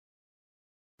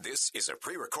This is a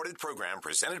pre-recorded program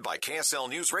presented by KSL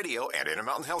News Radio and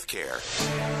Intermountain Healthcare.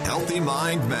 Healthy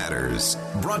Mind Matters,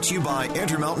 brought to you by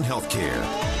Intermountain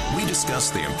Healthcare. We discuss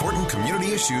the important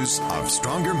community issues of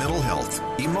stronger mental health,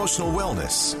 emotional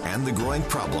wellness, and the growing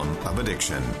problem of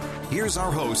addiction. Here's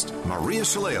our host, Maria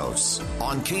Chaleos,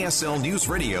 on KSL News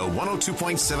Radio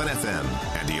 102.7 FM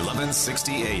and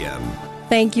 1160 AM.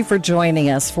 Thank you for joining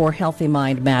us for Healthy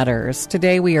Mind Matters.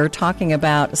 Today we are talking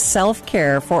about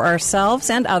self-care for ourselves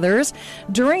and others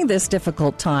during this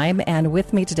difficult time. And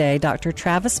with me today, Dr.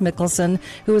 Travis Mickelson,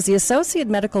 who is the Associate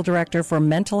Medical Director for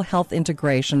Mental Health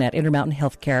Integration at Intermountain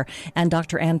Healthcare, and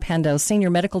Dr. Ann Pendo, Senior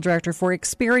Medical Director for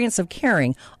Experience of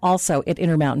Caring, also at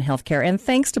Intermountain Healthcare. And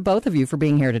thanks to both of you for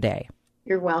being here today.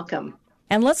 You're welcome.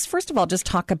 And let's first of all just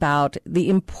talk about the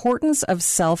importance of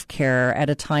self-care at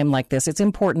a time like this. It's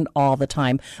important all the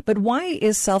time, but why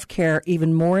is self-care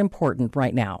even more important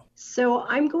right now? So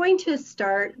I'm going to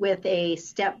start with a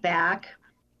step back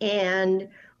and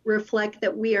reflect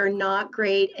that we are not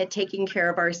great at taking care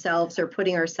of ourselves or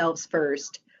putting ourselves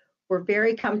first. We're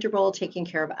very comfortable taking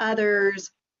care of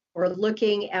others or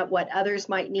looking at what others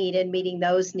might need and meeting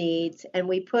those needs, and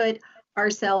we put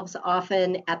ourselves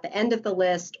often at the end of the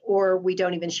list, or we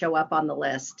don't even show up on the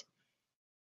list.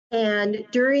 And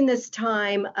during this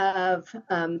time of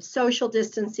social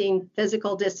distancing,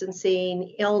 physical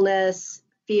distancing, illness,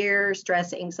 fear,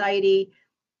 stress, anxiety,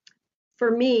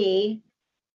 for me,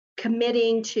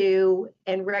 committing to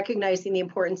and recognizing the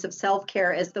importance of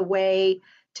self-care as the way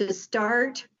to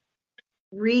start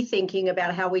rethinking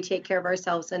about how we take care of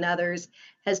ourselves and others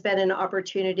has been an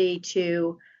opportunity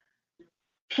to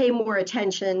pay more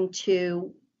attention to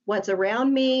what's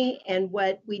around me and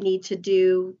what we need to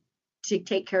do to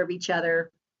take care of each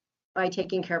other by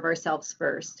taking care of ourselves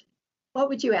first. What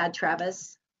would you add,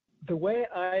 Travis? The way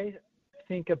I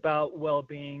think about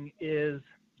well-being is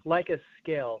like a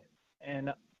scale.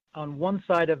 And on one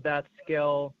side of that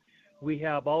scale, we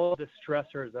have all of the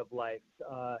stressors of life.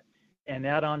 And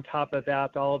add on top of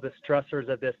that, all of the stressors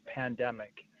of this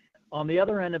pandemic. On the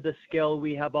other end of the scale,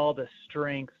 we have all the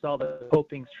strengths, all the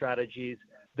coping strategies,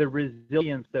 the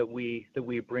resilience that we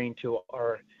bring to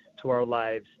our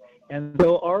lives. And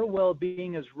so our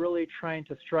well-being is really trying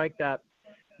to strike that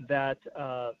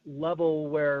level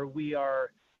where we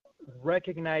are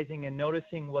recognizing and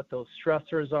noticing what those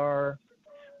stressors are,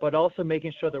 but also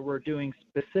making sure that we're doing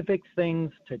specific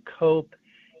things to cope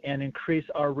and increase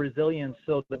our resilience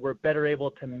so that we're better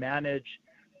able to manage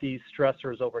these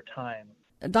stressors over time.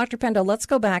 Dr. Pendo, let's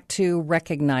go back to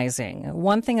recognizing.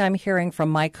 One thing I'm hearing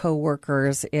from my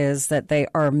coworkers is that they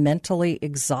are mentally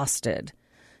exhausted.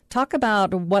 Talk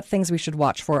about what things we should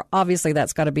watch for. Obviously,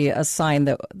 that's got to be a sign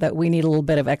that we need a little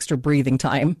bit of extra breathing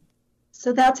time.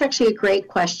 So that's actually a great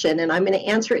question, and I'm going to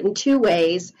answer it in two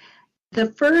ways.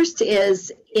 The first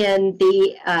is in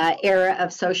the era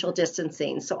of social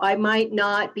distancing. So I might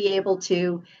not be able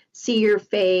to see your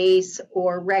face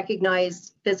or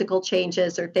recognize physical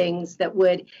changes or things that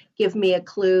would give me a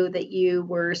clue that you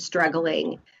were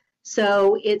struggling.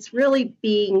 So it's really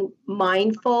being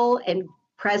mindful and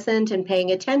present and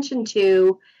paying attention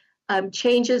to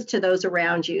changes to those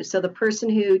around you. So the person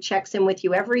who checks in with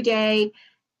you every day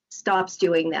stops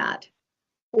doing that.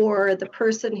 Or the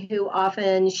person who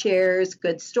often shares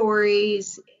good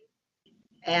stories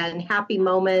and happy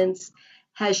moments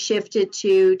has shifted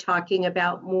to talking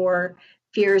about more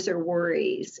fears or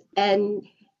worries. And,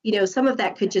 some of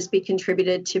that could just be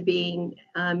contributed to being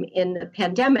in the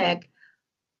pandemic.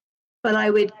 But I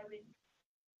would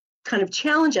kind of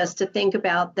challenge us to think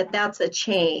about that that's a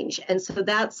change. And so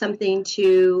that's something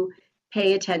to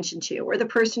pay attention to. Or the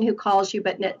person who calls you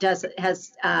but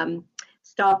has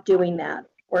stopped doing that.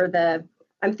 Or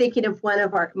I'm thinking of one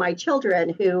of my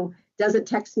children who doesn't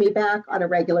text me back on a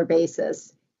regular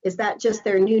basis. Is that just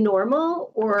their new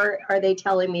normal, or are they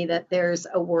telling me that there's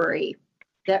a worry,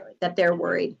 that they're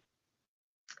worried?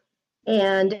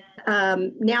 And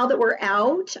now that we're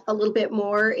out a little bit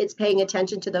more, it's paying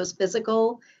attention to those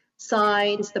physical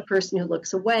signs, the person who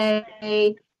looks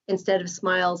away instead of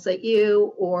smiles at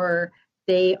you, or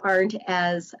they aren't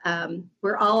as,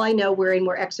 we're all, I know, wearing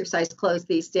more exercise clothes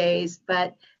these days,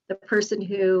 but the person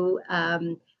who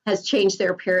has changed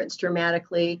their appearance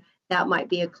dramatically, that might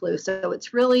be a clue. So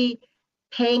it's really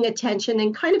paying attention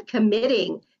and kind of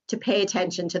committing to pay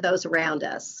attention to those around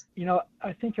us.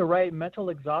 I think you're right. Mental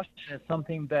exhaustion is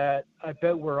something that I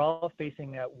bet we're all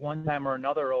facing at one time or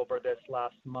another over this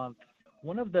last month.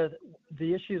 One of the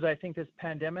issues I think this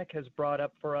pandemic has brought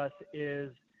up for us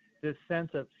is this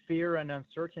sense of fear and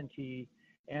uncertainty.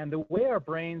 And the way our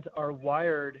brains are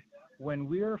wired, when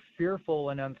we're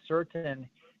fearful and uncertain,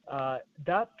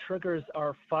 that triggers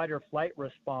our fight or flight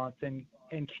response. And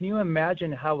can you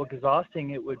imagine how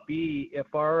exhausting it would be if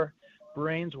our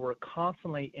brains were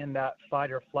constantly in that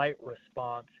fight or flight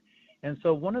response? And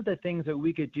so one of the things that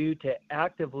we could do to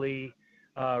actively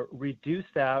reduce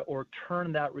that or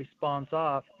turn that response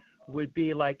off would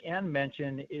be, like Ann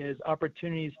mentioned, is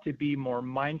opportunities to be more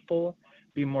mindful,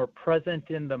 be more present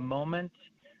in the moment,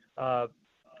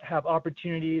 have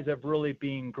opportunities of really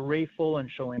being grateful and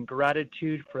showing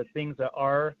gratitude for things that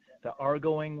are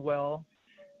going well,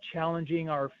 challenging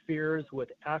our fears with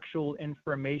actual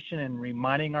information and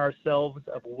reminding ourselves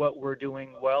of what we're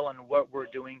doing well and what we're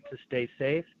doing to stay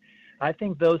safe. I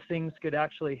think those things could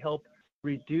actually help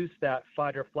reduce that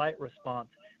fight or flight response.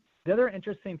 The other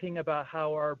interesting thing about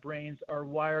how our brains are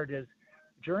wired is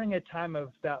during a time of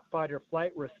that fight or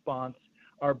flight response,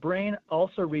 our brain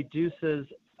also reduces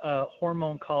a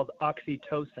hormone called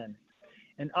oxytocin.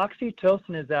 And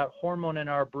oxytocin is that hormone in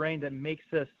our brain that makes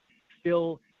us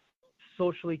feel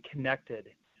socially connected.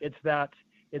 It's that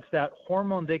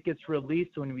hormone that gets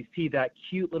released when we see that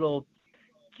cute little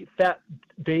fat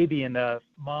baby in the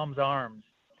mom's arms.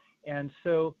 And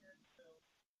so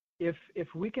if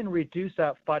we can reduce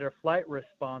that fight or flight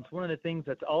response, one of the things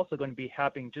that's also going to be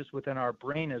happening just within our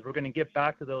brain is we're going to get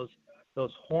back to those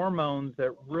hormones that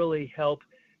really help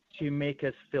to make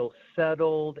us feel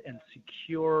settled and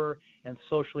secure and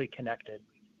socially connected.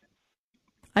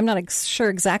 I'm not sure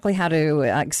exactly how to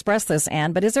express this,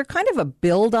 Anne, but is there kind of a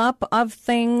buildup of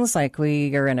things? Like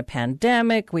we are in a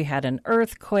pandemic, we had an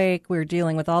earthquake, we're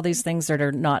dealing with all these things that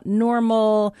are not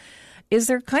normal. Is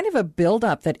there kind of a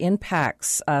buildup that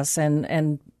impacts us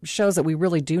and shows that we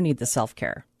really do need the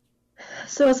self-care?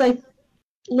 So as I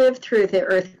lived through the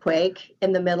earthquake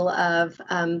in the middle of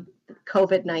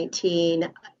COVID-19,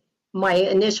 my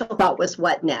initial thought was,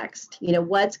 what next?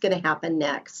 What's going to happen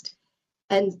next?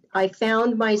 And I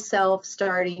found myself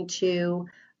starting to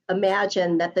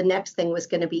imagine that the next thing was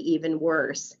going to be even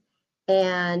worse.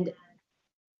 And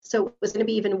so it was going to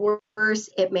be even worse.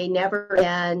 It may never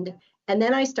end. And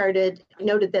then I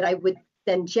noted that I would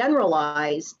then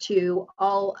generalize to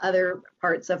all other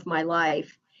parts of my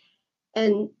life.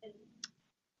 And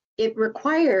it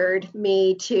required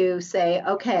me to say,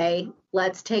 okay,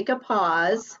 let's take a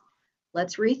pause.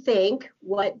 Let's rethink,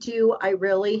 what do I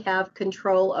really have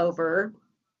control over?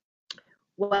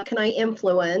 What can I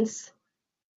influence?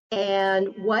 And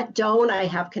what don't I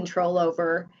have control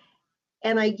over?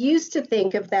 And I used to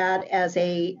think of that as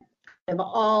a kind of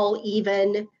all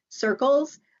even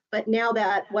circles, but now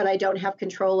that what I don't have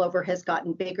control over has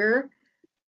gotten bigger.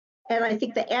 And I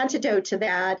think the antidote to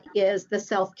that is the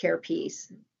self-care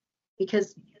piece,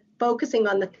 because focusing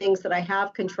on the things that I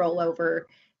have control over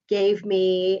gave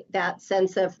me that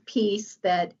sense of peace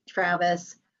that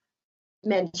Travis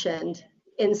mentioned,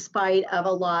 in spite of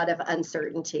a lot of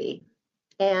uncertainty.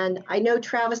 And I know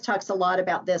Travis talks a lot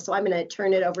about this, so I'm going to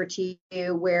turn it over to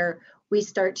you, where we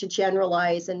start to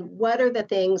generalize and what are the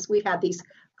things, we've had these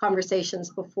conversations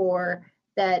before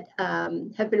that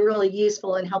have been really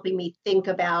useful in helping me think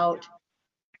about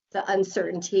the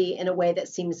uncertainty in a way that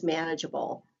seems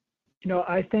manageable.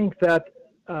 I think that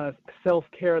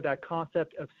self-care, that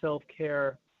concept of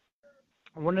self-care,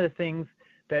 one of the things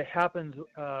that happens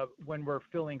when we're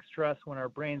feeling stressed, when our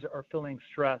brains are feeling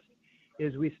stressed,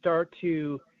 is we start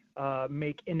to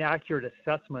make inaccurate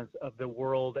assessments of the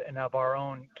world and of our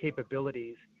own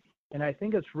capabilities. And I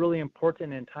think it's really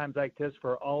important in times like this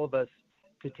for all of us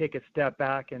to take a step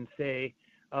back and say,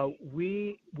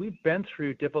 we've been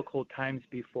through difficult times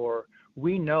before.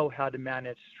 We know how to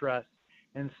manage stress.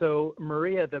 And so,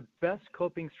 Maria, the best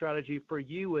coping strategy for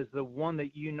you is the one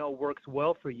that you know works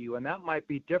well for you. And that might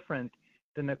be different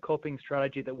than the coping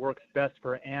strategy that works best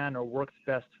for Anne or works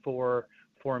best for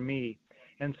me.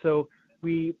 And so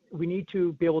we need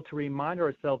to be able to remind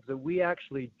ourselves that we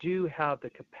actually do have the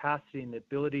capacity and the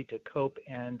ability to cope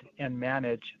and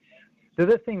manage. The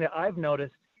other thing that I've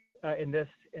noticed in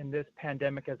this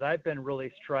pandemic, as I've been really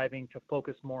striving to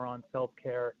focus more on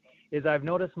self-care, is I've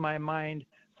noticed my mind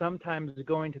sometimes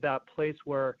going to that place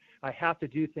where I have to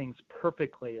do things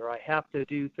perfectly, or I have to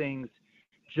do things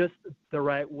just the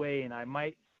right way, and I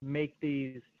might make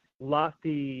these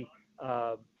lofty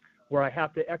where I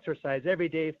have to exercise every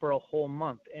day for a whole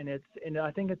month. And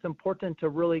I think it's important to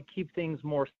really keep things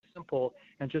more simple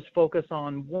and just focus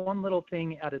on one little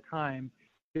thing at a time,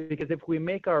 because if we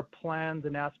make our plans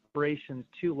and aspirations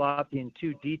too lofty and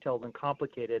too detailed and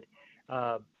complicated,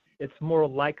 it's more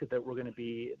likely that we're going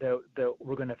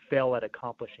to fail at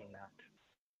accomplishing that.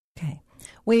 Okay.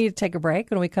 We need to take a break.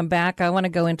 When we come back, I want to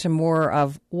go into more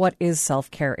of what is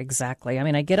self-care exactly. I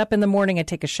mean, I get up in the morning, I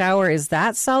take a shower. Is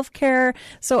that self-care?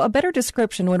 So a better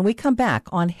description when we come back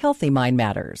on Healthy Mind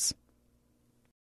Matters.